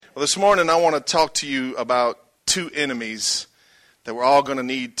Well, this morning I want to talk to you about two enemies that we're all going to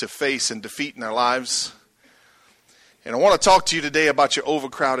need to face and defeat in our lives. And I want to talk to you today about your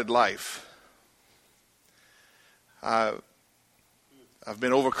overcrowded life. I've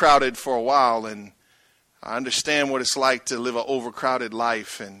been overcrowded for a while, and I understand what it's like to live an overcrowded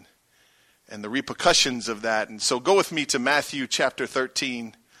life and the repercussions of that. And so go with me to Matthew chapter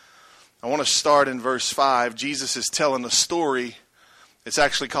 13. I want to start in verse 5. Jesus is telling a story. It's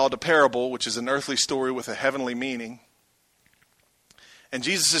actually called a parable, which is an earthly story with a heavenly meaning. And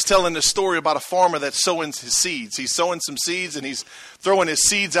Jesus is telling this story about a farmer that's sowing his seeds. He's sowing some seeds and he's throwing his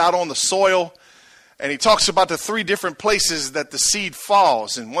seeds out on the soil. And he talks about the three different places that the seed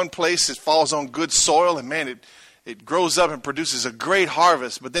falls. In one place it falls on good soil, and man, it grows up and produces a great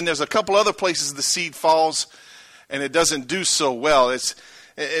harvest. But then there's a couple other places the seed falls and it doesn't do so well.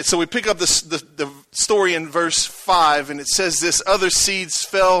 So we pick up the story in verse 5, and it says this: other seeds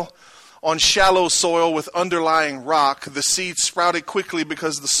fell on shallow soil with underlying rock. The seed sprouted quickly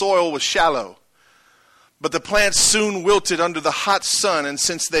because the soil was shallow. But the plants soon wilted under the hot sun, and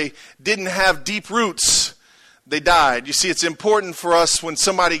since they didn't have deep roots, they died. You see, it's important for us when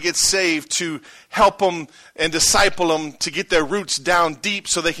somebody gets saved to help them and disciple them to get their roots down deep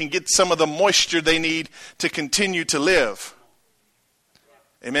so they can get some of the moisture they need to continue to live.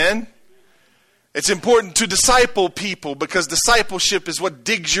 Amen? It's important to disciple people because discipleship is what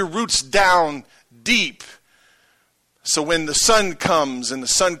digs your roots down deep. So when the sun comes and the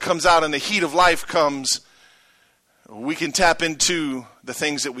sun comes out and the heat of life comes, we can tap into the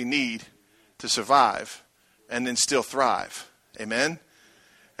things that we need to survive and then still thrive. Amen?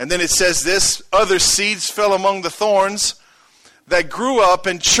 And then it says this: other seeds fell among the thorns that grew up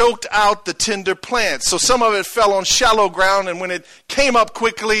and choked out the tender plants. So some of it fell on shallow ground, and when it came up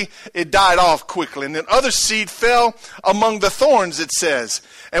quickly, it died off quickly. And then other seed fell among the thorns, it says.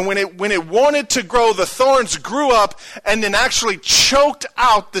 And when it wanted to grow, the thorns grew up and then actually choked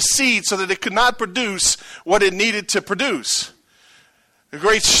out the seed so that it could not produce what it needed to produce. A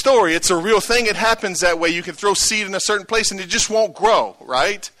great story. It's a real thing. It happens that way. You can throw seed in a certain place and it just won't grow,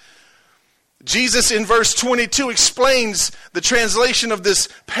 right? Jesus in verse 22 explains the translation of this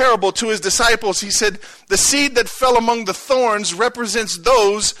parable to his disciples. He said, the seed that fell among the thorns represents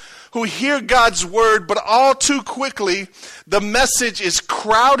those who hear God's word, but all too quickly the message is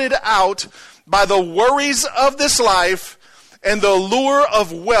crowded out by the worries of this life and the lure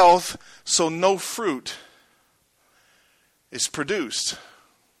of wealth, so no fruit is produced.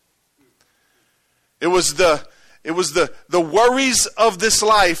 It was the worries of this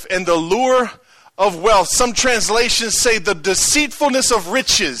life and the lure of wealth. Some translations say the deceitfulness of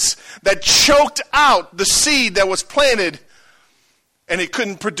riches that choked out the seed that was planted and it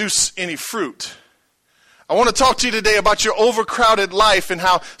couldn't produce any fruit. I want to talk to you today about your overcrowded life and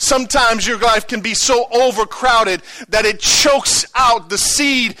how sometimes your life can be so overcrowded that it chokes out the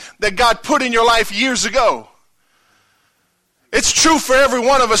seed that God put in your life years ago. It's true for every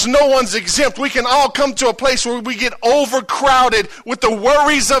one of us. No one's exempt. We can all come to a place where we get overcrowded with the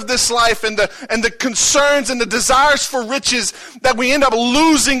worries of this life and the concerns and the desires for riches that we end up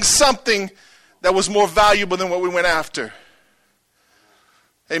losing something that was more valuable than what we went after.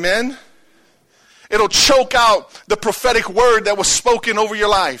 Amen? It'll choke out the prophetic word that was spoken over your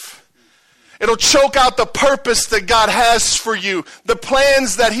life. It'll choke out the purpose that God has for you, the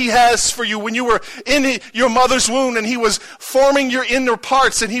plans that he has for you. When you were in your mother's womb and he was forming your inner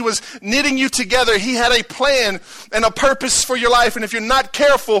parts and he was knitting you together, he had a plan and a purpose for your life. And if you're not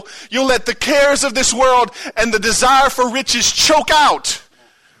careful, you'll let the cares of this world and the desire for riches choke out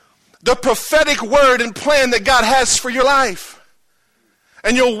the prophetic word and plan that God has for your life.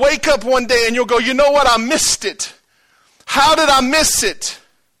 And you'll wake up one day and you'll go, you know what, I missed it. How did I miss it?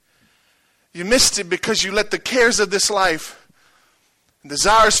 You missed it because you let the cares of this life,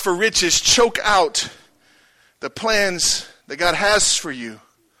 desires for riches, choke out the plans that God has for you.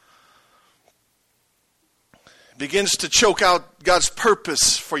 It begins to choke out God's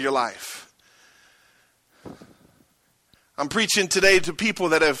purpose for your life. I'm preaching today to people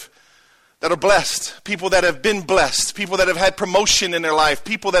that are blessed, people that have been blessed, people that have had promotion in their life,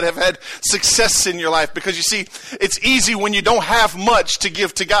 people that have had success in your life. Because you see, it's easy when you don't have much to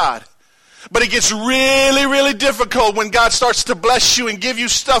give to God. But it gets really, really difficult when God starts to bless you and give you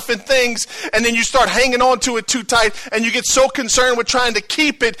stuff and things, and then you start hanging on to it too tight, and you get so concerned with trying to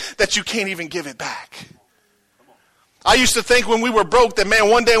keep it that you can't even give it back. I used to think when we were broke that,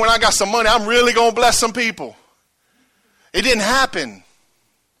 man, one day when I got some money, I'm really going to bless some people. It didn't happen.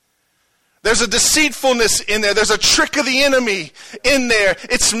 There's a deceitfulness in there. There's a trick of the enemy in there.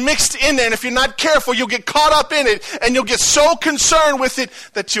 It's mixed in there. And if you're not careful, you'll get caught up in it. And you'll get so concerned with it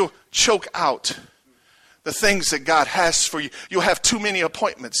that you'll choke out the things that God has for you. You'll have too many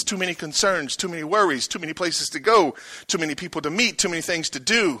appointments, too many concerns, too many worries, too many places to go, too many people to meet, too many things to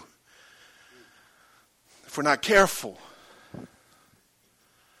do. If we're not careful.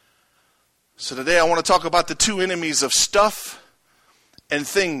 So today I want to talk about the two enemies of stuff and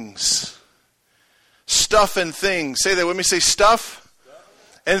things. Stuff and things. Say that with me. Say stuff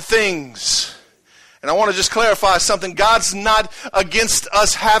and things. And I want to just clarify something. God's not against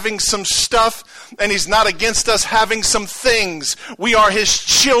us having some stuff, and He's not against us having some things. We are His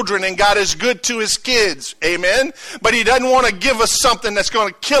children, and God is good to His kids. Amen? But He doesn't want to give us something that's going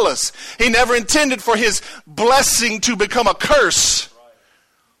to kill us. He never intended for His blessing to become a curse.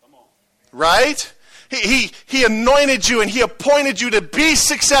 Right? He anointed you and He appointed you to be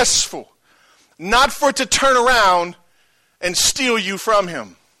successful, not for it to turn around and steal you from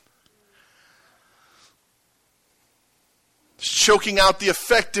Him. It's choking out the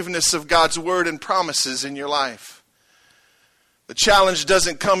effectiveness of God's word and promises in your life. The challenge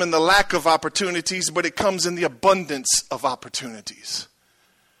doesn't come in the lack of opportunities, but it comes in the abundance of opportunities.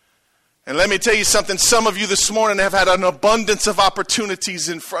 And let me tell you something. Some of you this morning have had an abundance of opportunities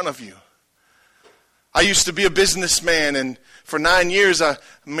in front of you. I used to be a businessman, and for 9 years,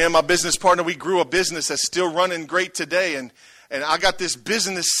 me and my business partner, we grew a business that's still running great today. And I got this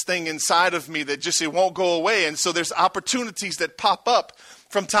business thing inside of me that just, it won't go away. And so there's opportunities that pop up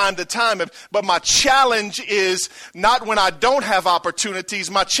from time to time. But my challenge is not when I don't have opportunities.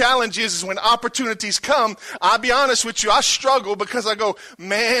 My challenge is when opportunities come. I'll be honest with you, I struggle because I go,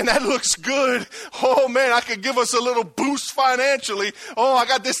 man, that looks good. Oh, man, I could give us a little boost financially. Oh, I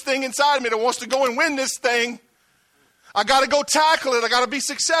got this thing inside of me that wants to go and win this thing. I got to go tackle it. I got to be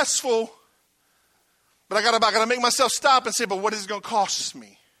successful. But I got to make myself stop and say, but what is it going to cost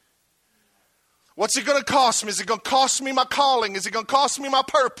me? What's it going to cost me? Is it going to cost me my calling? Is it going to cost me my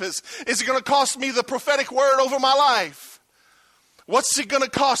purpose? Is it going to cost me the prophetic word over my life? What's it going to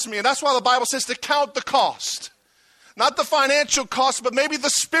cost me? And that's why the Bible says to count the cost. Not the financial cost, but maybe the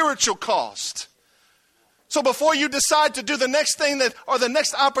spiritual cost. So before you decide to do the next thing that, or the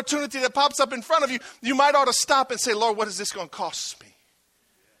next opportunity that pops up in front of you, you might ought to stop and say, Lord, what is this going to cost me?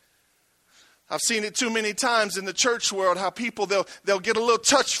 I've seen it too many times in the church world, how people, they'll get a little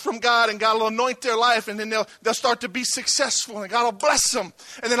touch from God and God will anoint their life, and then they'll start to be successful and God will bless them.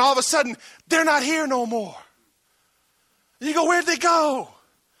 And then all of a sudden, they're not here no more. And you go, where'd they go?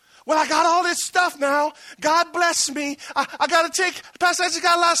 Well, I got all this stuff now. God bless me. I got to take, Pastor, I just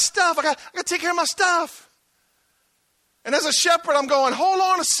got a lot of stuff. I got to take care of my stuff. And as a shepherd, I'm going, hold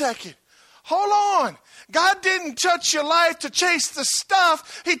on a second. Hold on. God didn't touch your life to chase the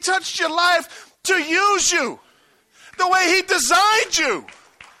stuff. He touched your life to use you the way He designed you.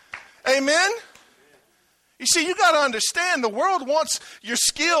 Amen? You see, you got to understand, the world wants your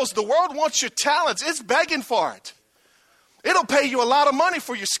skills. The world wants your talents. It's begging for it. It'll pay you a lot of money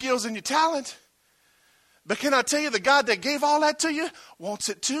for your skills and your talent. But can I tell you, the God that gave all that to you wants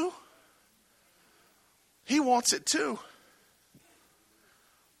it too. He wants it too.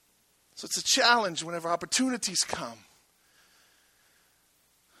 So it's a challenge whenever opportunities come.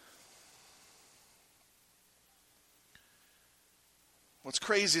 What's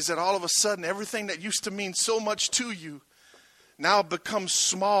crazy is that all of a sudden, everything that used to mean so much to you now becomes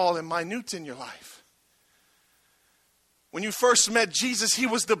small and minute in your life. When you first met Jesus, He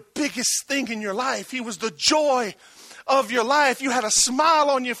was the biggest thing in your life. He was the joy of your life. You had a smile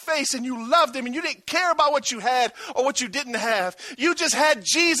on your face and you loved Him and you didn't care about what you had or what you didn't have. You just had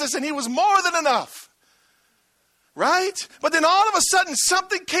Jesus and He was more than enough. Right? But then all of a sudden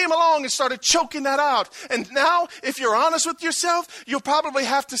something came along and started choking that out. And now, if you're honest with yourself, you'll probably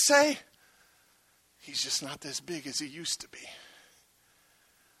have to say, He's just not as big as He used to be.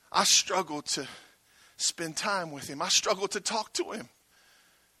 I struggle to spend time with Him. I struggle to talk to Him.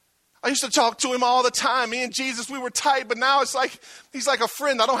 I used to talk to Him all the time. Me and Jesus, we were tight, but now it's like He's like a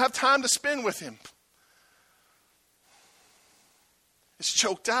friend. I don't have time to spend with Him. It's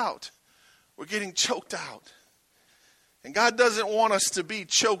choked out. We're getting choked out. And God doesn't want us to be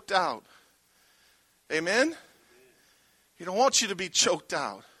choked out. Amen? He don't want you to be choked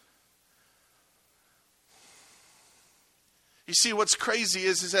out. You see, what's crazy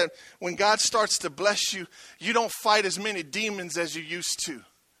is that when God starts to bless you, you don't fight as many demons as you used to.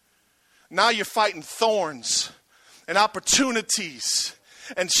 Now you're fighting thorns and opportunities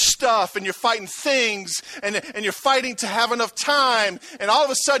and stuff, and you're fighting things, and you're fighting to have enough time. And all of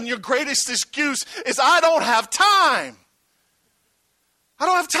a sudden, your greatest excuse is, I don't have time. I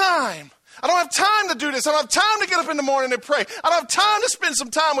don't have time. I don't have time to do this. I don't have time to get up in the morning and pray. I don't have time to spend some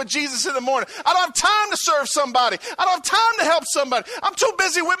time with Jesus in the morning. I don't have time to serve somebody. I don't have time to help somebody. I'm too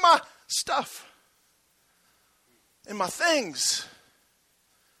busy with my stuff and my things.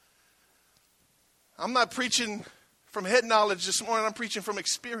 I'm not preaching from head knowledge this morning. I'm preaching from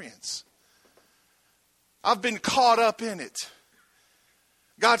experience. I've been caught up in it.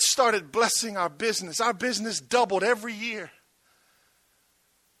 God started blessing our business. Our business doubled every year.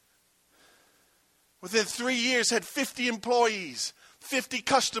 Within 3 years, had 50 employees, 50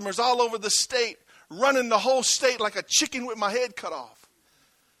 customers all over the state, running the whole state like a chicken with my head cut off.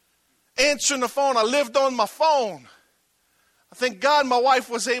 Answering the phone, I lived on my phone. I thank God my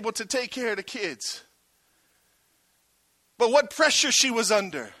wife was able to take care of the kids. But what pressure she was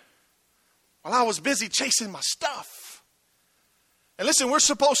under while I was busy chasing my stuff. And listen, we're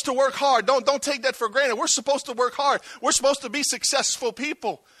supposed to work hard. Don't take that for granted. We're supposed to work hard. We're supposed to be successful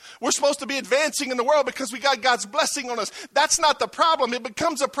people. We're supposed to be advancing in the world because we got God's blessing on us. That's not the problem. It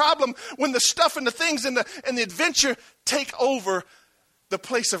becomes a problem when the stuff and the things and the adventure take over the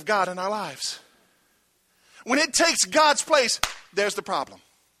place of God in our lives. When it takes God's place, there's the problem.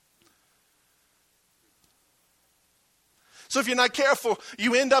 So if you're not careful,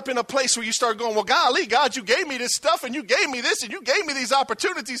 you end up in a place where you start going, well, golly, God, you gave me this stuff and you gave me this and you gave me these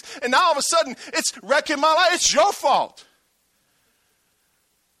opportunities. And now all of a sudden it's wrecking my life. It's your fault.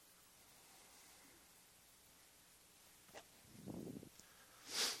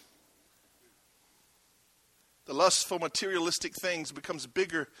 The lust for materialistic things becomes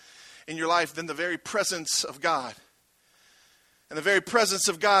bigger in your life than the very presence of God. And the very presence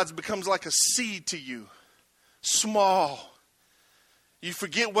of God becomes like a seed to you. Small. You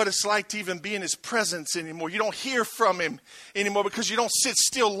forget what it's like to even be in his presence anymore. You don't hear from him anymore because you don't sit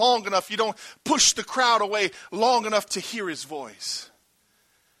still long enough. You don't push the crowd away long enough to hear his voice.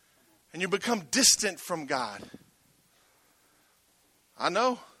 And you become distant from God. I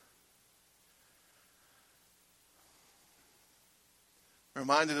know. I'm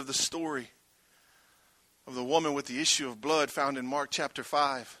reminded of the story of the woman with the issue of blood found in Mark chapter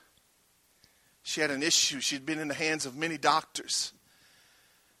 5. She had an issue. She'd been in the hands of many doctors.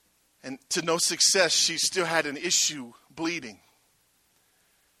 And to no success, she still had an issue bleeding.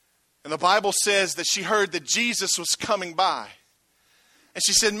 And the Bible says that she heard that Jesus was coming by. And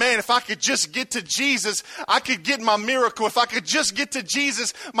she said, man, if I could just get to Jesus, I could get my miracle. If I could just get to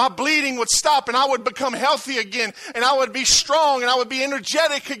Jesus, my bleeding would stop and I would become healthy again. And I would be strong and I would be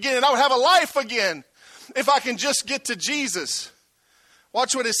energetic again. And I would have a life again if I can just get to Jesus.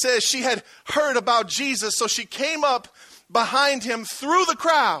 Watch what it says. She had heard about Jesus, so she came up behind him through the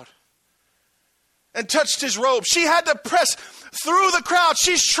crowd and touched his robe. She had to press through the crowd.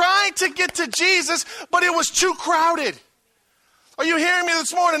 She's trying to get to Jesus, but it was too crowded. Are you hearing me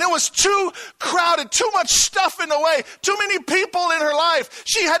this morning? It was too crowded, too much stuff in the way, too many people in her life.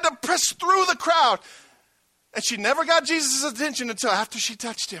 She had to press through the crowd. And she never got Jesus' attention until after she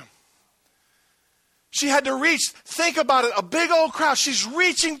touched him. She had to reach, think about it, a big old crowd. She's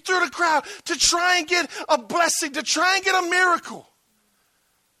reaching through the crowd to try and get a blessing, to try and get a miracle.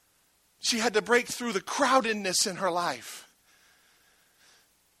 She had to break through the crowdedness in her life.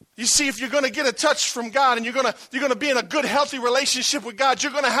 You see, if you're going to get a touch from God and you're going to be in a good, healthy relationship with God,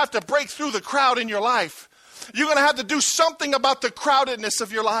 you're going to have to break through the crowd in your life. You're going to have to do something about the crowdedness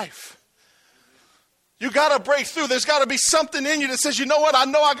of your life. You got to break through. There's got to be something in you that says, you know what? I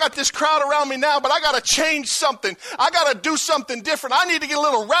know I got this crowd around me now, but I got to change something. I got to do something different. I need to get a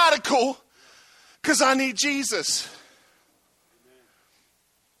little radical because I need Jesus.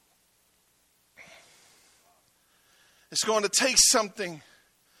 It's going to take something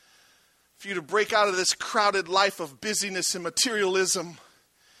for you to break out of this crowded life of busyness and materialism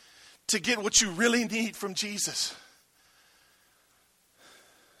to get what you really need from Jesus.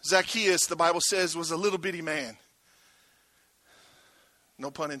 Zacchaeus, the Bible says, was a little bitty man.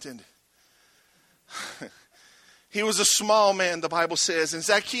 No pun intended. He was a small man, the Bible says. And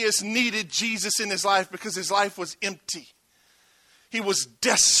Zacchaeus needed Jesus in his life because his life was empty. He was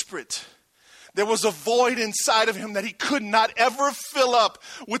desperate. There was a void inside of him that he could not ever fill up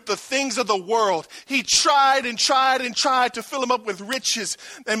with the things of the world. He tried and tried and tried to fill him up with riches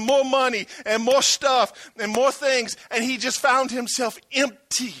and more money and more stuff and more things. And he just found himself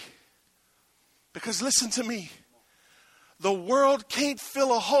empty. Because listen to me, the world can't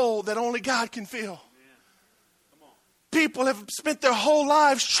fill a hole that only God can fill. People have spent their whole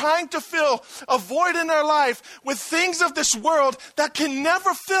lives trying to fill a void in their life with things of this world that can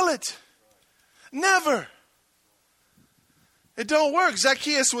never fill it. Never. It don't work.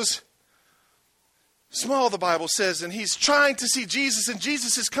 Zacchaeus was Small, the Bible says, and he's trying to see Jesus, and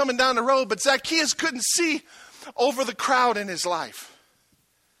Jesus is coming down the road, but Zacchaeus couldn't see over the crowd in his life.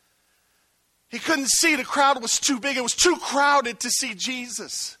 He couldn't see. The crowd was too big. It was too crowded to see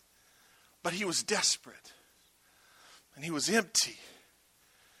Jesus. But he was desperate. And he was empty.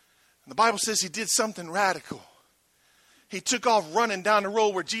 And the Bible says he did something radical. He took off running down the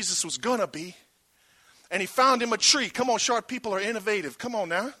road where Jesus was going to be. And he found him a tree. Come on, short people are innovative. Come on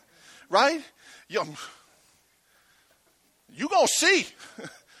now. Right? You going to see.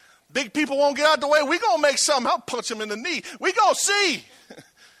 Big people won't get out the way. We going to make something. I'll punch him in the knee. We going to see.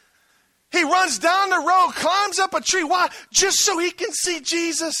 He runs down the road, climbs up a tree. Why? Just so he can see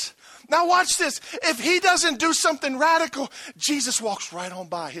Jesus. Now watch this. If he doesn't do something radical, Jesus walks right on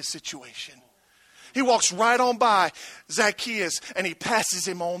by his situation. He walks right on by Zacchaeus and he passes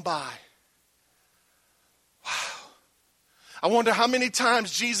him on by. Wow. I wonder how many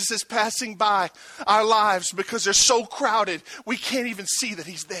times Jesus is passing by our lives because they're so crowded, we can't even see that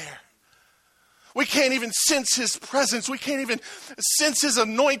he's there. We can't even sense his presence. We can't even sense his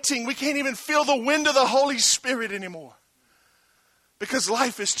anointing. We can't even feel the wind of the Holy Spirit anymore. Because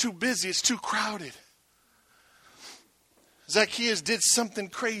life is too busy. It's too crowded. Zacchaeus did something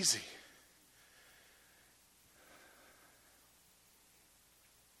crazy.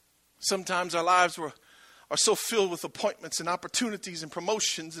 Sometimes our lives are so filled with appointments and opportunities and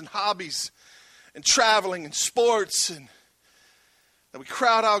promotions and hobbies and traveling and sports and that we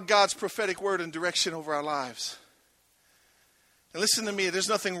crowd out God's prophetic word and direction over our lives. And listen to me, there's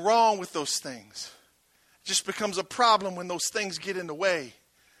nothing wrong with those things. It just becomes a problem when those things get in the way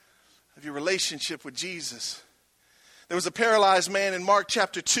of your relationship with Jesus. There was a paralyzed man in Mark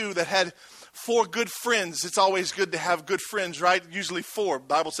chapter 2 that had 4 good friends. It's always good to have good friends, right? Usually 4. The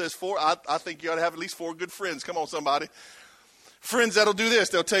Bible says 4. I think you ought to have at least 4 good friends. Come on, somebody. Friends that'll do this.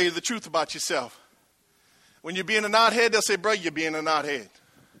 They'll tell you the truth about yourself. When you're being a knothead, they'll say, bro, you're being a knothead.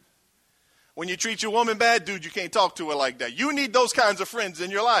 When you treat your woman bad, dude, you can't talk to her like that. You need those kinds of friends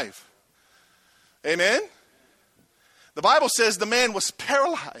in your life. Amen? The Bible says the man was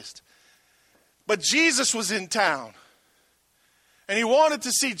paralyzed. But Jesus was in town. And he wanted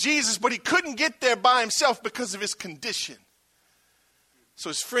to see Jesus, but he couldn't get there by himself because of his condition. So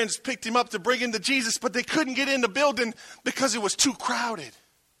his friends picked him up to bring him to Jesus, but they couldn't get in the building because it was too crowded.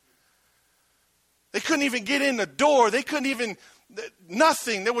 They couldn't even get in the door. They couldn't even,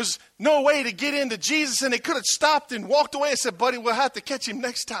 nothing. There was no way to get into Jesus, and they could have stopped and walked away and said, buddy, we'll have to catch him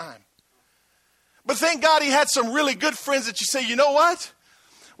next time. But thank God he had some really good friends that you say, you know what?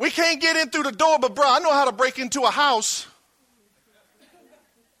 We can't get in through the door, but bro, I know how to break into a house.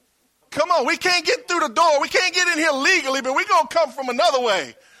 Come on, we can't get through the door. We can't get in here legally, but we're going to come from another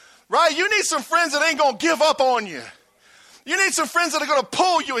way. Right? You need some friends that ain't going to give up on you. You need some friends that are going to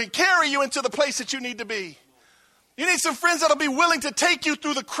pull you and carry you into the place that you need to be. You need some friends that will be willing to take you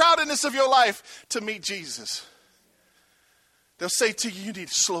through the crowdedness of your life to meet Jesus. They'll say to you, you need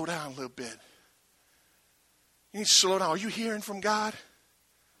to slow down a little bit. You need to slow down. Are you hearing from God?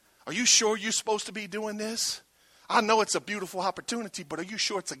 Are you sure you're supposed to be doing this? I know it's a beautiful opportunity, but are you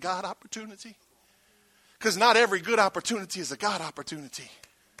sure it's a God opportunity? Because not every good opportunity is a God opportunity.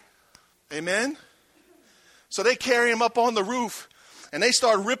 Amen? So they carry him up on the roof, and they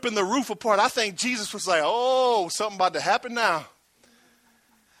start ripping the roof apart. I think Jesus was like, oh, something about to happen now.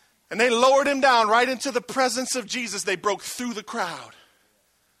 And they lowered him down right into the presence of Jesus. They broke through the crowd.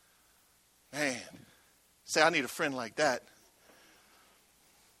 Man, say, I need a friend like that.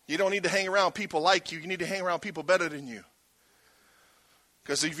 You don't need to hang around people like you. You need to hang around people better than you.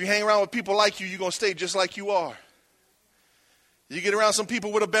 Because if you hang around with people like you, you're going to stay just like you are. You get around some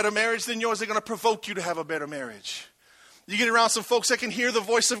people with a better marriage than yours, they're going to provoke you to have a better marriage. You get around some folks that can hear the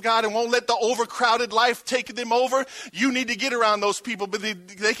voice of God and won't let the overcrowded life take them over. You need to get around those people, but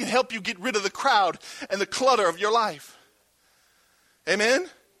they can help you get rid of the crowd and the clutter of your life. Amen?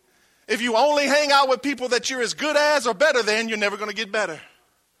 If you only hang out with people that you're as good as or better than, you're never going to get better.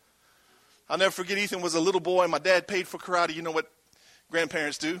 I'll never forget, Ethan was a little boy and my dad paid for karate. You know what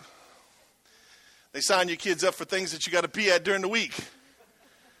grandparents do? They sign your kids up for things that you got to be at during the week.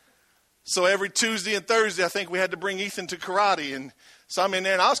 So every Tuesday and Thursday, I think we had to bring Ethan to karate. And so I'm in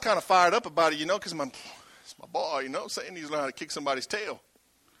there, and I was kind of fired up about it, you know, because it's my boy, you know, saying he needs to learn how to kick somebody's tail.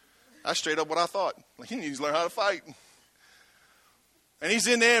 That's straight up what I thought. Like, he needs to learn how to fight. And he's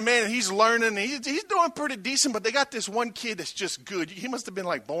in there, man, and he's learning. He's doing pretty decent, but they got this one kid that's just good. He must have been,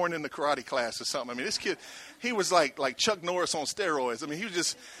 like, born in the karate class or something. I mean, this kid, he was like Chuck Norris on steroids. I mean,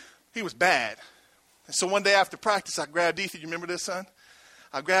 he was bad. And so one day after practice, I grabbed Ethan. You remember this, son?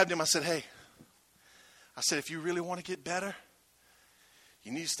 I grabbed him. I said, hey, if you really want to get better,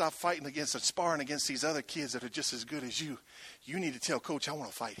 You need to stop fighting against or sparring against these other kids that are just as good as you. You need to tell Coach, I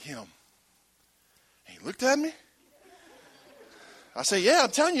want to fight him. And he looked at me. I said, yeah, I'm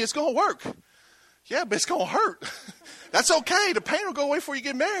telling you, it's going to work. Yeah, but it's going to hurt. That's okay. The pain will go away before you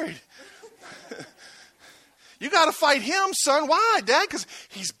get married. You got to fight him, son. Why, Dad? Because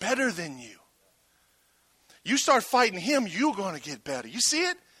he's better than you. You start fighting him, you're going to get better. You see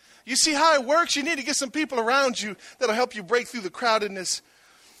it? You see how it works? You need to get some people around you that'll help you break through the crowdedness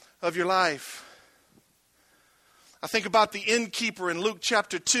of your life. I think about the innkeeper in Luke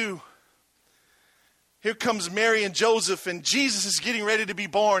chapter 2. Here comes Mary and Joseph, and Jesus is getting ready to be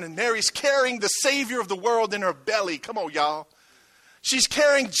born, and Mary's carrying the Savior of the world in her belly. Come on, y'all. She's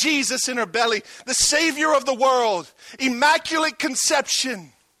carrying Jesus in her belly, the Savior of the world, immaculate conception.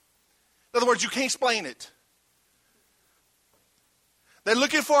 In other words, you can't explain it. They're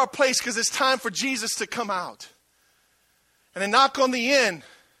looking for a place because it's time for Jesus to come out. And they knock on the inn.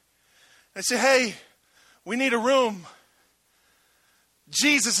 They say, hey, we need a room.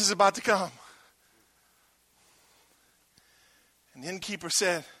 Jesus is about to come. And the innkeeper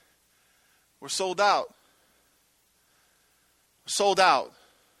said, we're sold out. We're sold out.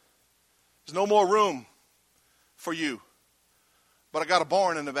 There's no more room for you. But I got a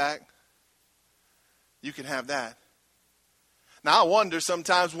barn in the back. You can have that. Now, I wonder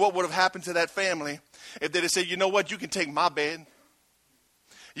sometimes what would have happened to that family if they'd have said, you know what, you can take my bed.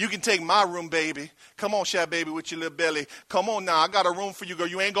 You can take my room, baby. Come on, Shy Baby, with your little belly. Come on now, I got a room for you, girl.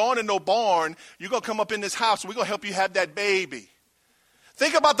 You ain't going to no barn. You're going to come up in this house. We're going to help you have that baby.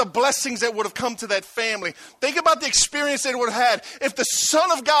 Think about the blessings that would have come to that family. Think about the experience they would have had if the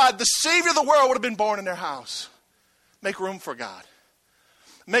Son of God, the Savior of the world, would have been born in their house. Make room for God.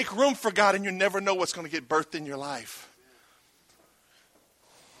 Make room for God, and you never know what's going to get birthed in your life.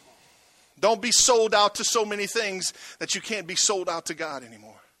 Don't be sold out to so many things that you can't be sold out to God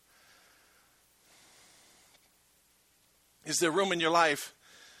anymore. Is there room in your life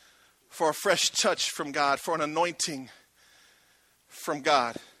for a fresh touch from God, for an anointing from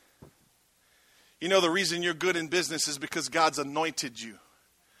God? You know, the reason you're good in business is because God's anointed you.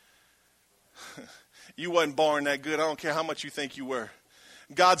 You wasn't born that good. I don't care how much you think you were.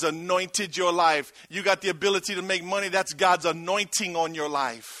 God's anointed your life. You got the ability to make money. That's God's anointing on your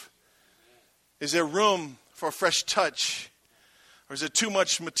life. Is there room for a fresh touch? Or is there too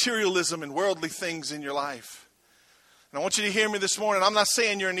much materialism and worldly things in your life? And I want you to hear me this morning. I'm not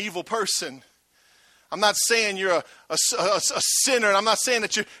saying you're an evil person. I'm not saying you're a sinner. And I'm not saying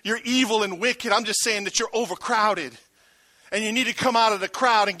that you're evil and wicked. I'm just saying that you're overcrowded. And you need to come out of the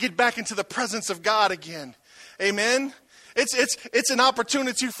crowd and get back into the presence of God again. Amen? It's an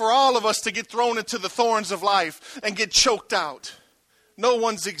opportunity for all of us to get thrown into the thorns of life and get choked out. No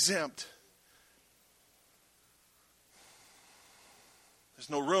one's exempt. There's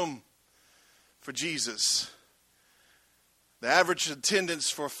no room for Jesus. The average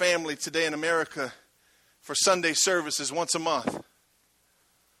attendance for a family today in America for Sunday service is once a month.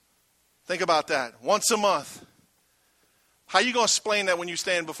 Think about that. Once a month. How are you going to explain that when you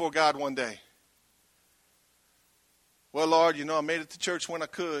stand before God one day? Well, Lord, you know, I made it to church when I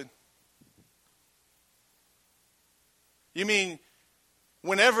could. You mean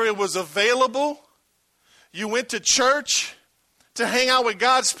whenever it was available, you went to church to hang out with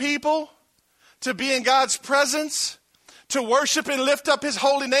God's people, to be in God's presence, to worship and lift up his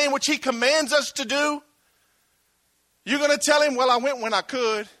holy name, which he commands us to do? You're going to tell him, well, I went when I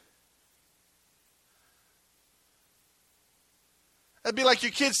could. That'd be like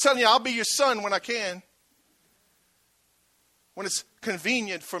your kids telling you, I'll be your son when I can. When it's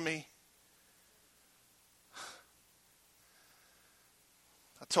convenient for me.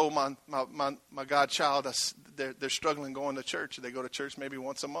 I told my godchild, they're struggling going to church. They go to church maybe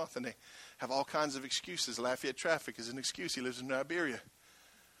once a month, and they have all kinds of excuses. Lafayette traffic is an excuse. He lives in Liberia.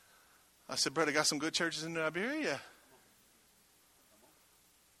 I said, brother, got some good churches in Liberia.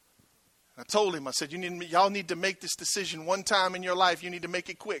 I told him, I said, y'all need to make this decision one time in your life. You need to make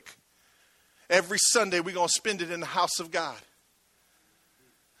it quick. Every Sunday, we're going to spend it in the house of God,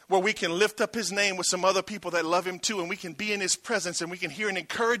 where we can lift up his name with some other people that love him too, and we can be in his presence, and we can hear an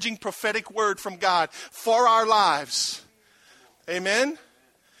encouraging prophetic word from God for our lives. Amen?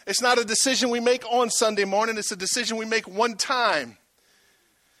 It's not a decision we make on Sunday morning. It's a decision we make one time.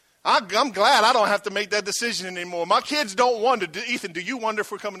 I'm glad I don't have to make that decision anymore. My kids don't wonder. Ethan, do you wonder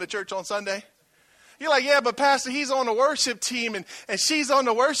if we're coming to church on Sunday? You're like, yeah, but Pastor, he's on the worship team, and she's on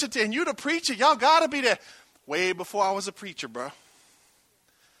the worship team, and you the preacher. Y'all got to be there. Way before I was a preacher, bro.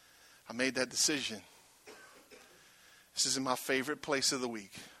 I made that decision. This is my favorite place of the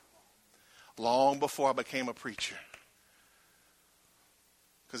week. Long before I became a preacher.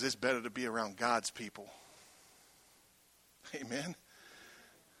 Because it's better to be around God's people. Amen.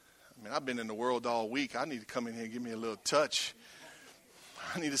 I mean, I've been in the world all week. I need to come in here and give me a little touch.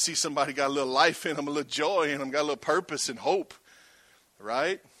 I need to see somebody got a little life in them, a little joy in them, got a little purpose and hope.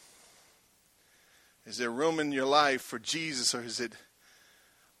 Right? Is there room in your life for Jesus, or is it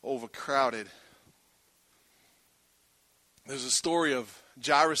overcrowded? There's a story of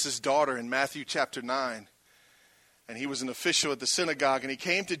Jairus' daughter in Matthew chapter 9. And he was an official at the synagogue, and he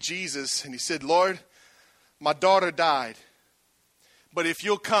came to Jesus and he said, Lord, my daughter died. But if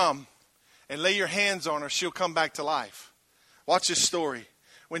you'll come and lay your hands on her, she'll come back to life. Watch this story.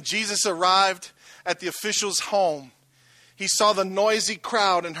 When Jesus arrived at the official's home, he saw the noisy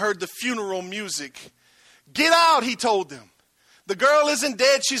crowd and heard the funeral music. Get out, he told them. The girl isn't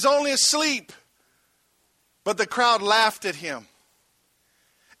dead, she's only asleep. But the crowd laughed at him.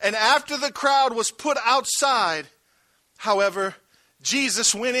 And after the crowd was put outside, however,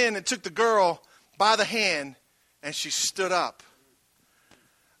 Jesus went in and took the girl by the hand, and she stood up.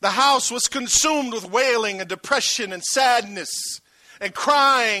 The house was consumed with wailing and depression and sadness and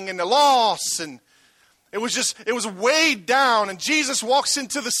crying and the loss. And it was weighed down. And Jesus walks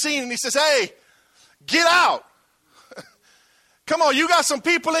into the scene and he says, hey, get out. Come on, you got some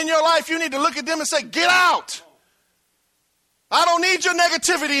people in your life, you need to look at them and say, get out. I don't need your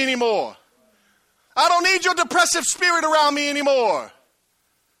negativity anymore. I don't need your depressive spirit around me anymore.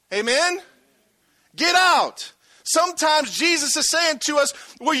 Amen? Get out. Sometimes Jesus is saying to us,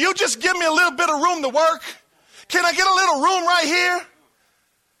 will you just give me a little bit of room to work? Can I get a little room right here?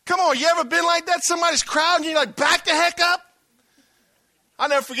 Come on, you ever been like that? Somebody's crowding you, like, back the heck up? I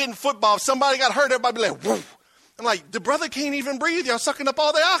never forget in football, if somebody got hurt, everybody be like, whoa. I'm like, the brother can't even breathe. Y'all sucking up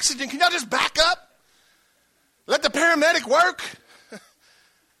all the oxygen. Can y'all just back up? Let the paramedic work.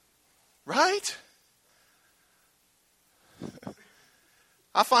 Right?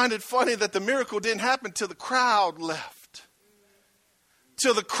 I find it funny that the miracle didn't happen till the crowd left.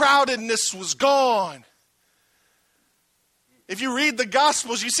 Till the crowdedness was gone. If you read the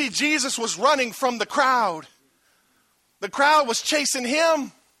Gospels, you see Jesus was running from the crowd. The crowd was chasing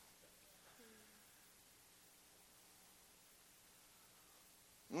him.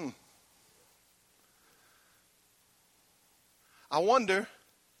 I wonder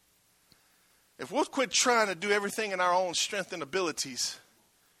if we'll quit trying to do everything in our own strength and abilities,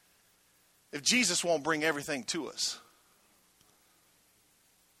 if Jesus won't bring everything to us.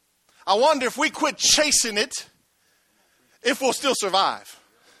 I wonder if we quit chasing it, if we'll still survive.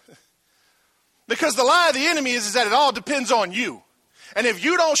 Because the lie of the enemy is that it all depends on you. And if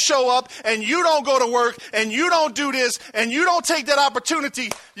you don't show up and you don't go to work and you don't do this and you don't take that opportunity,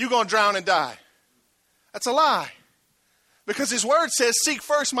 you're going to drown and die. That's a lie. Because his word says, seek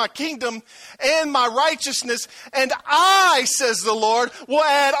first my kingdom and my righteousness, and I, says the Lord, will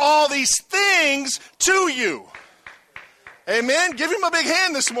add all these things to you. Amen. Give him a big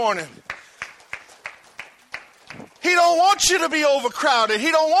hand this morning. He don't want you to be overcrowded.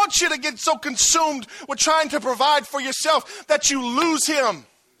 He don't want you to get so consumed with trying to provide for yourself that you lose him.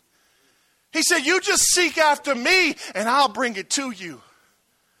 He said, you just seek after me and I'll bring it to you.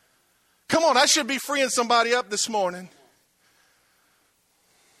 Come on, I should be freeing somebody up this morning.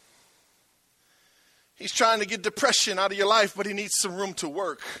 He's trying to get depression out of your life, but he needs some room to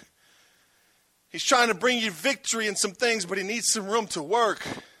work. He's trying to bring you victory in some things, but he needs some room to work.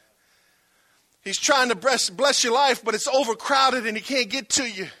 He's trying to bless your life, but it's overcrowded and he can't get to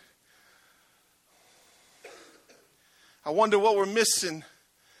you. I wonder what we're missing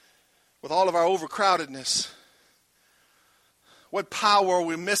with all of our overcrowdedness. What power are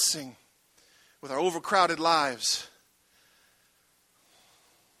we missing with our overcrowded lives?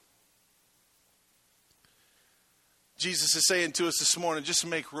 Jesus is saying to us this morning, just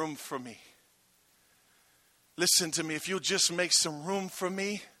make room for me. Listen to me. If you'll just make some room for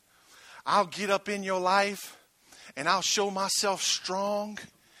me, I'll get up in your life and I'll show myself strong.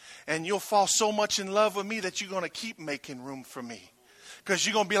 And you'll fall so much in love with me that you're going to keep making room for me. Because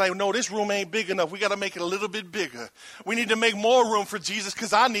you're going to be like, no, this room ain't big enough. We got to make it a little bit bigger. We need to make more room for Jesus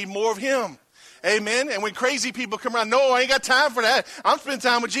because I need more of him. Amen. And when crazy people come around, no, I ain't got time for that. I'm spending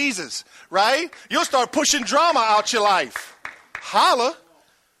time with Jesus, right? You'll start pushing drama out your life. Holla.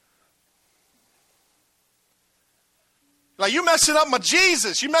 Like, you messing up my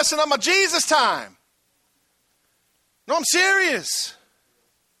Jesus. You messing up my Jesus time. No, I'm serious.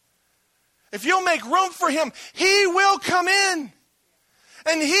 If you'll make room for him, he will come in.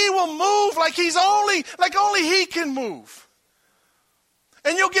 And he will move like only he can move.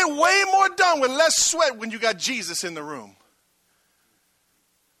 And you'll get way more done with less sweat when you got Jesus in the room.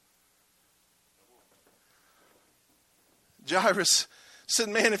 Jairus said,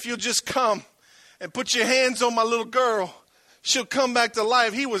 man, if you'll just come and put your hands on my little girl, she'll come back to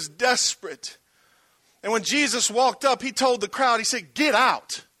life. He was desperate. And when Jesus walked up, he told the crowd, he said, get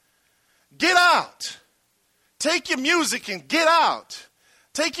out. Get out. Take your music and get out.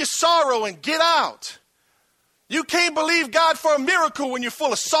 Take your sorrow and get out. You can't believe God for a miracle when you're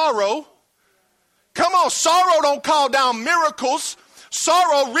full of sorrow. Come on, sorrow don't call down miracles.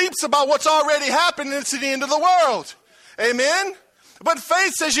 Sorrow reaps about what's already happened, and it's the end of the world. Amen? But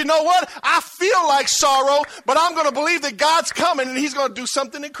faith says, you know what? I feel like sorrow, but I'm going to believe that God's coming and he's going to do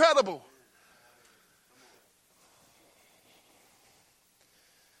something incredible.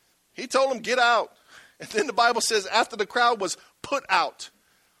 He told him, get out. And then the Bible says after the crowd was put out,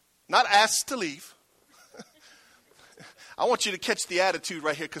 not asked to leave. I want you to catch the attitude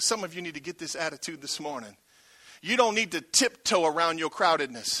right here, because some of you need to get this attitude this morning. You don't need to tiptoe around your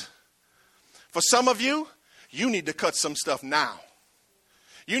crowdedness. For some of you, you need to cut some stuff now.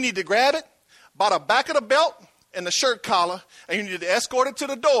 You need to grab it by the back of the belt and the shirt collar, and you need to escort it to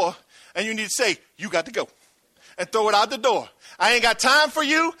the door, and you need to say, you got to go, and throw it out the door. I ain't got time for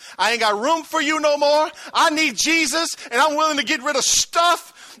you. I ain't got room for you no more. I need Jesus, and I'm willing to get rid of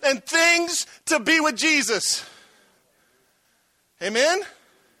stuff and things to be with Jesus. Amen?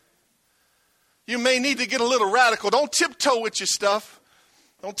 You may need to get a little radical. Don't tiptoe with your stuff.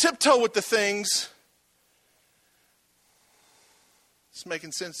 Don't tiptoe with the things. It's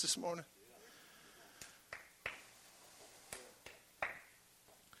making sense this morning.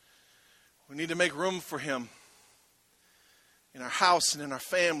 We need to make room for him in our house and in our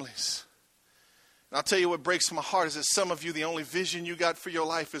families. And I'll tell you what breaks my heart is that some of you, the only vision you got for your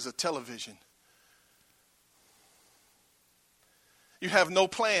life is a television. You have no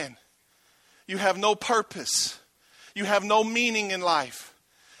plan. You have no purpose. You have no meaning in life.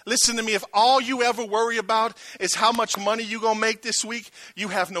 Listen to me, if all you ever worry about is how much money you're going to make this week, you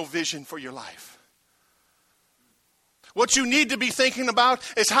have no vision for your life. What you need to be thinking about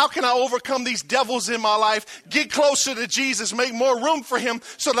is how can I overcome these devils in my life, get closer to Jesus, make more room for him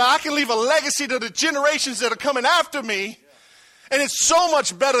so that I can leave a legacy to the generations that are coming after me. And it's so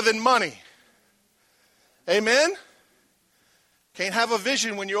much better than money. Amen? Can't have a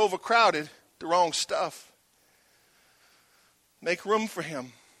vision when you're overcrowded, the wrong stuff. Make room for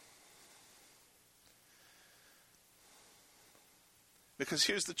him. Because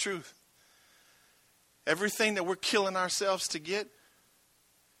here's the truth. Everything that we're killing ourselves to get,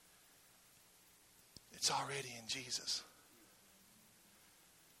 it's already in Jesus.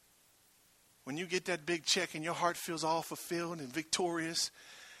 When you get that big check and your heart feels all fulfilled and victorious,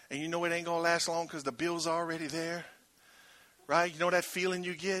 and you know it ain't going to last long because the bill's already there, right? You know that feeling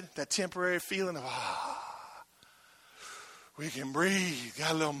you get, that temporary feeling of, we can breathe,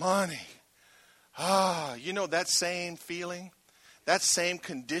 got a little money. You know that same feeling, that same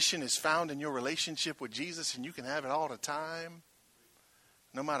condition is found in your relationship with Jesus, and you can have it all the time,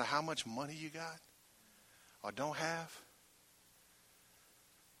 no matter how much money you got or don't have.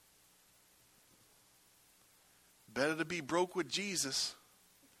 Better to be broke with Jesus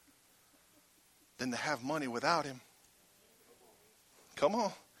than to have money without him. Come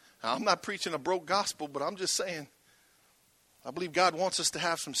on. Now, I'm not preaching a broke gospel, but I'm just saying, I believe God wants us to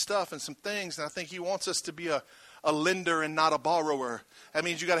have some stuff and some things, and I think he wants us to be a lender and not a borrower. That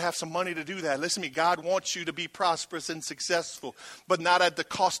means you got to have some money to do that. Listen to me, God wants you to be prosperous and successful, but not at the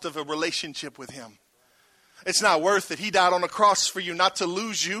cost of a relationship with him. It's not worth it. He died on the cross for you, not to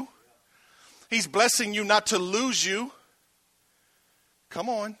lose you. He's blessing you not to lose you. Come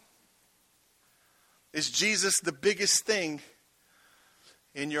on. Is Jesus the biggest thing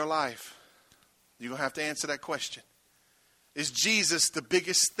in your life? You're going to have to answer that question. Is Jesus the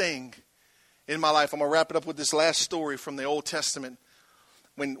biggest thing in my life? I'm going to wrap it up with this last story from the Old Testament.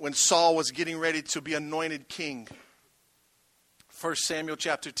 When Saul was getting ready to be anointed king. 1 Samuel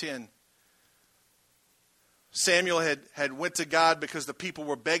chapter 10. Samuel had went to God because the people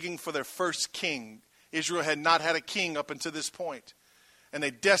were begging for their first king. Israel had not had a king up until this point. And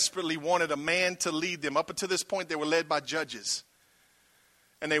they desperately wanted a man to lead them. Up until this point, they were led by judges.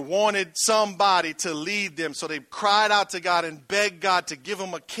 And they wanted somebody to lead them. So they cried out to God and begged God to give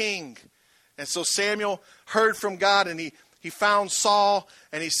them a king. And so Samuel heard from God, and he found Saul,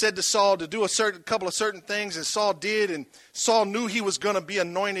 and he said to Saul to do a couple of certain things, and Saul did. And Saul knew he was going to be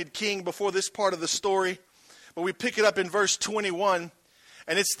anointed king before this part of the story. But we pick it up in verse 21,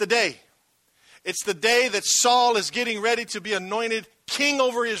 and it's the day. It's the day that Saul is getting ready to be anointed king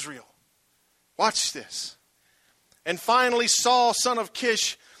over Israel. Watch this. And finally Saul, son of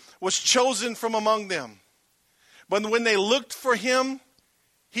Kish, was chosen from among them. But when they looked for him,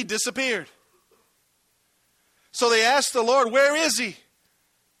 he disappeared. So they asked the Lord, where is he?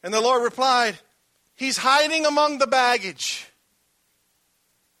 And the Lord replied, he's hiding among the baggage.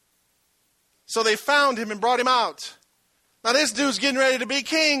 So they found him and brought him out. Now this dude's getting ready to be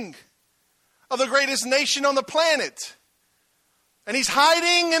king of the greatest nation on the planet. And he's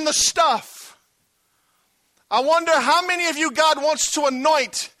hiding in the stuff. I wonder how many of you God wants to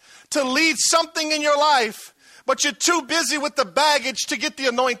anoint to lead something in your life, but you're too busy with the baggage to get the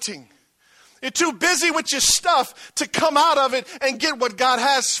anointing. You're too busy with your stuff to come out of it and get what God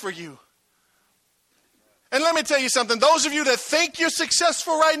has for you. And let me tell you something. Those of you that think you're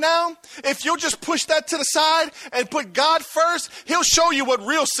successful right now, if you'll just push that to the side and put God first, he'll show you what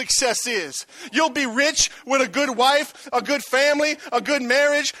real success is. You'll be rich with a good wife, a good family, a good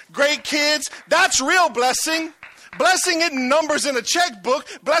marriage, great kids. That's real blessing. Blessing isn't numbers in a checkbook.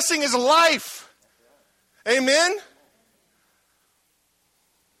 Blessing is life. Amen?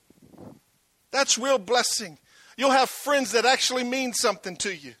 That's real blessing. You'll have friends that actually mean something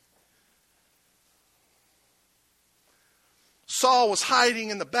to you. Saul was hiding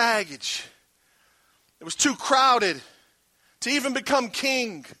in the baggage. It was too crowded to even become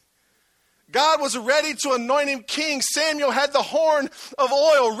king. God was ready to anoint him king. Samuel had the horn of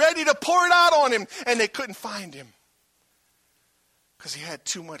oil ready to pour it out on him, and they couldn't find him because he had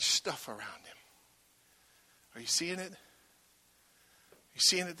too much stuff around him. Are you seeing it? Are you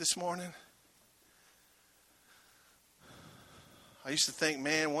seeing it this morning? I used to think,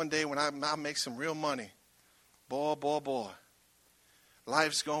 man, one day when I make some real money, boy,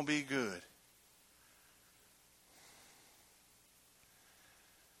 life's going to be good.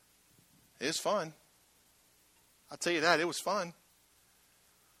 It's fun. I'll tell you that, it was fun.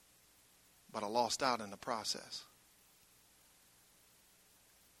 But I lost out in the process.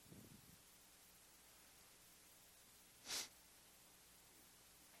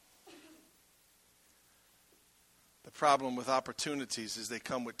 The problem with opportunities is they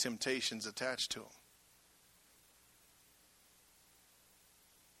come with temptations attached to them.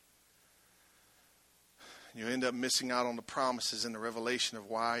 You end up missing out on the promises and the revelation of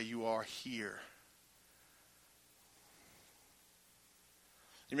why you are here.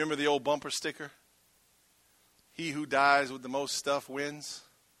 You remember the old bumper sticker? He who dies with the most stuff wins.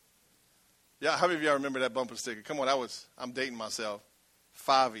 Yeah, how many of y'all remember that bumper sticker? Come on, I'm dating myself.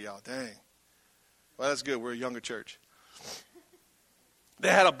 5 of y'all, dang. Well, that's good. We're a younger church. They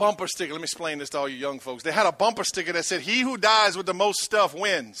had a bumper sticker. Let me explain this to all you young folks. They had a bumper sticker that said, he who dies with the most stuff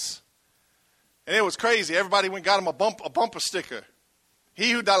wins. And it was crazy. Everybody went and got him a bumper sticker.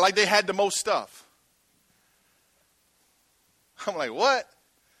 He who died, like they had the most stuff. I'm like, what?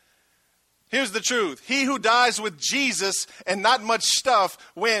 Here's the truth. He who dies with Jesus and not much stuff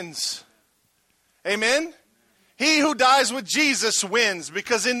wins. Amen? He who dies with Jesus wins,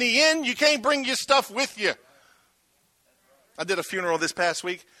 because in the end, you can't bring your stuff with you. I did a funeral this past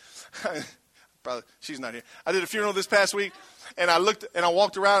week. Probably, she's not here. I did a funeral this past week, and I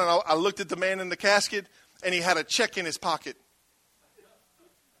walked around and I looked at the man in the casket, and he had a check in his pocket.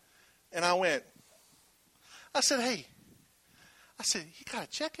 And I said, hey, he got a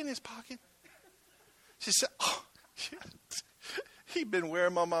check in his pocket? She said, oh, he'd been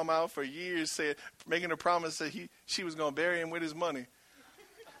wearing my mom out for years, making a promise that she was going to bury him with his money.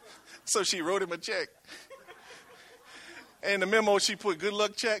 So she wrote him a check. And the memo, she put, good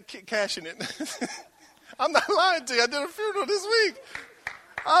luck check, cashing it. I'm not lying to you. I did a funeral this week.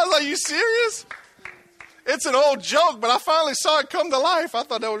 I was like, you serious? It's an old joke, but I finally saw it come to life. I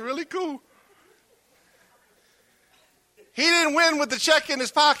thought that was really cool. He didn't win with the check in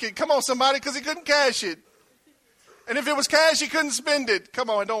his pocket. Come on, somebody, because he couldn't cash it. And if it was cash, he couldn't spend it. Come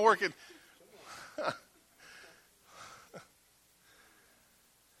on, don't work it.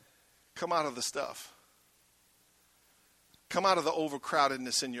 Come out of the stuff. Come out of the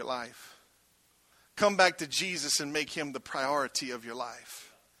overcrowdedness in your life. Come back to Jesus and make him the priority of your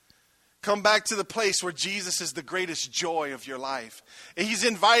life. Come back to the place where Jesus is the greatest joy of your life. And he's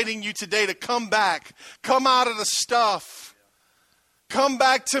inviting you today to come back. Come out of the stuff. Come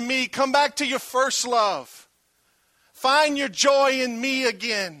back to me. Come back to your first love. Find your joy in me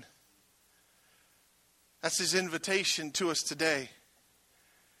again. That's his invitation to us today.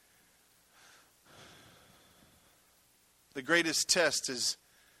 The greatest test is,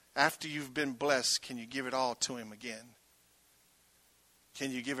 after you've been blessed, can you give it all to him again?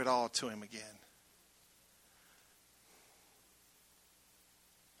 Can you give it all to him again?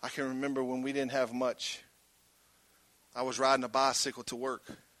 I can remember when we didn't have much. I was riding a bicycle to work.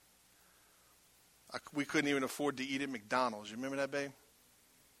 We couldn't even afford to eat at McDonald's. You remember that, babe?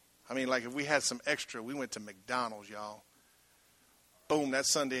 I mean, like if we had some extra, we went to McDonald's, y'all. Boom, that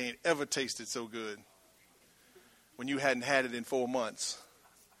Sunday ain't ever tasted so good when you hadn't had it in 4 months.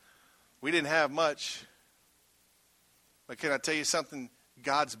 We didn't have much. But can I tell you something?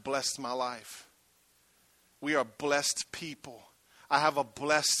 God's blessed my life. We are blessed people. I have a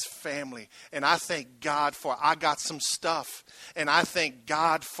blessed family, and I thank God for it. I got some stuff, and I thank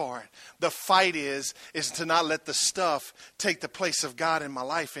God for it. The fight is to not let the stuff take the place of God in my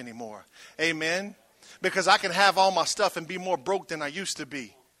life anymore. Amen? Because I can have all my stuff and be more broke than I used to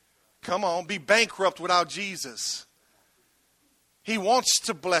be. Come on, be bankrupt without Jesus. He wants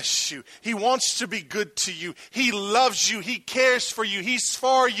to bless you. He wants to be good to you. He loves you. He cares for you. He's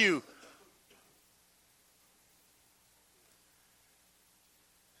for you.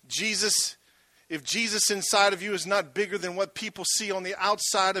 If Jesus inside of you is not bigger than what people see on the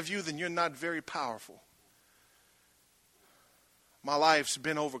outside of you, then you're not very powerful. My life's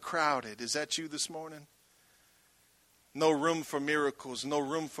been overcrowded. Is that you this morning? No room for miracles, no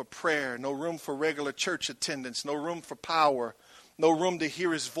room for prayer, no room for regular church attendance, no room for power, no room to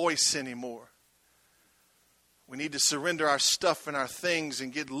hear his voice anymore. We need to surrender our stuff and our things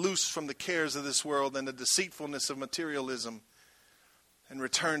and get loose from the cares of this world and the deceitfulness of materialism and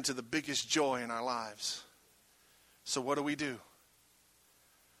return to the biggest joy in our lives. So what do we do?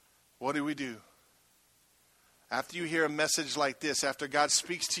 What do we do? After you hear a message like this, after God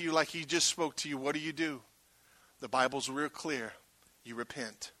speaks to you like he just spoke to you, what do? The Bible's real clear. You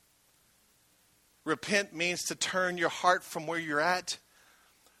repent. Repent means to turn your heart from where you're at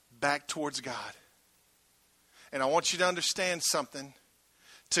back towards God. And I want you to understand something.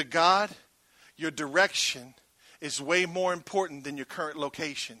 To God, your direction is way more important than your current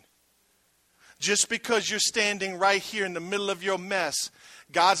location. Just because you're standing right here in the middle of your mess,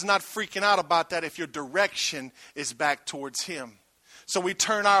 God's not freaking out about that if your direction is back towards him. So we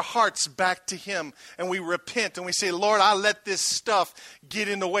turn our hearts back to him and we repent and we say, Lord, I let this stuff get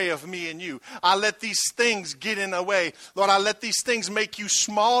in the way of me and you. I let these things get in the way. Lord, I let these things make you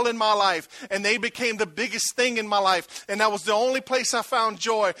small in my life, and they became the biggest thing in my life. And that was the only place I found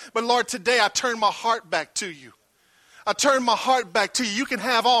joy. But Lord, today I turn my heart back to you. I turn my heart back to you. You can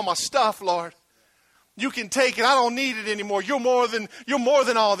have all my stuff, Lord. You can take it. I don't need it anymore. You're more than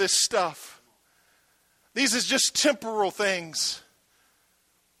all this stuff. These are just temporal things.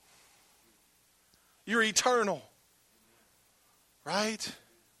 You're eternal. Right?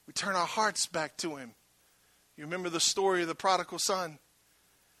 We turn our hearts back to him. You remember the story of the prodigal son?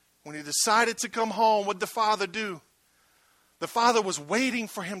 When he decided to come home, what did the father do? The father was waiting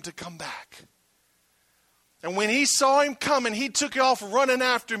for him to come back. And when he saw him coming, he took off running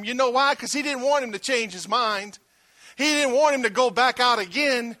after him. You know why? Because he didn't want him to change his mind. He didn't want him to go back out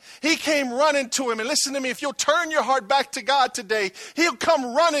again. He came running to him. And listen to me, if you'll turn your heart back to God today, he'll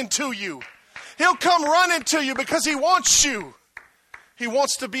come running to you. He'll come running to you because he wants you. He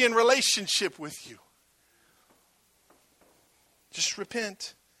wants to be in relationship with you. Just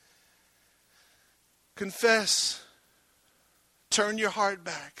repent. Confess. Turn your heart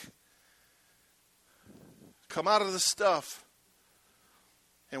back. Come out of the stuff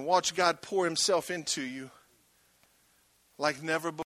and watch God pour himself into you like never before.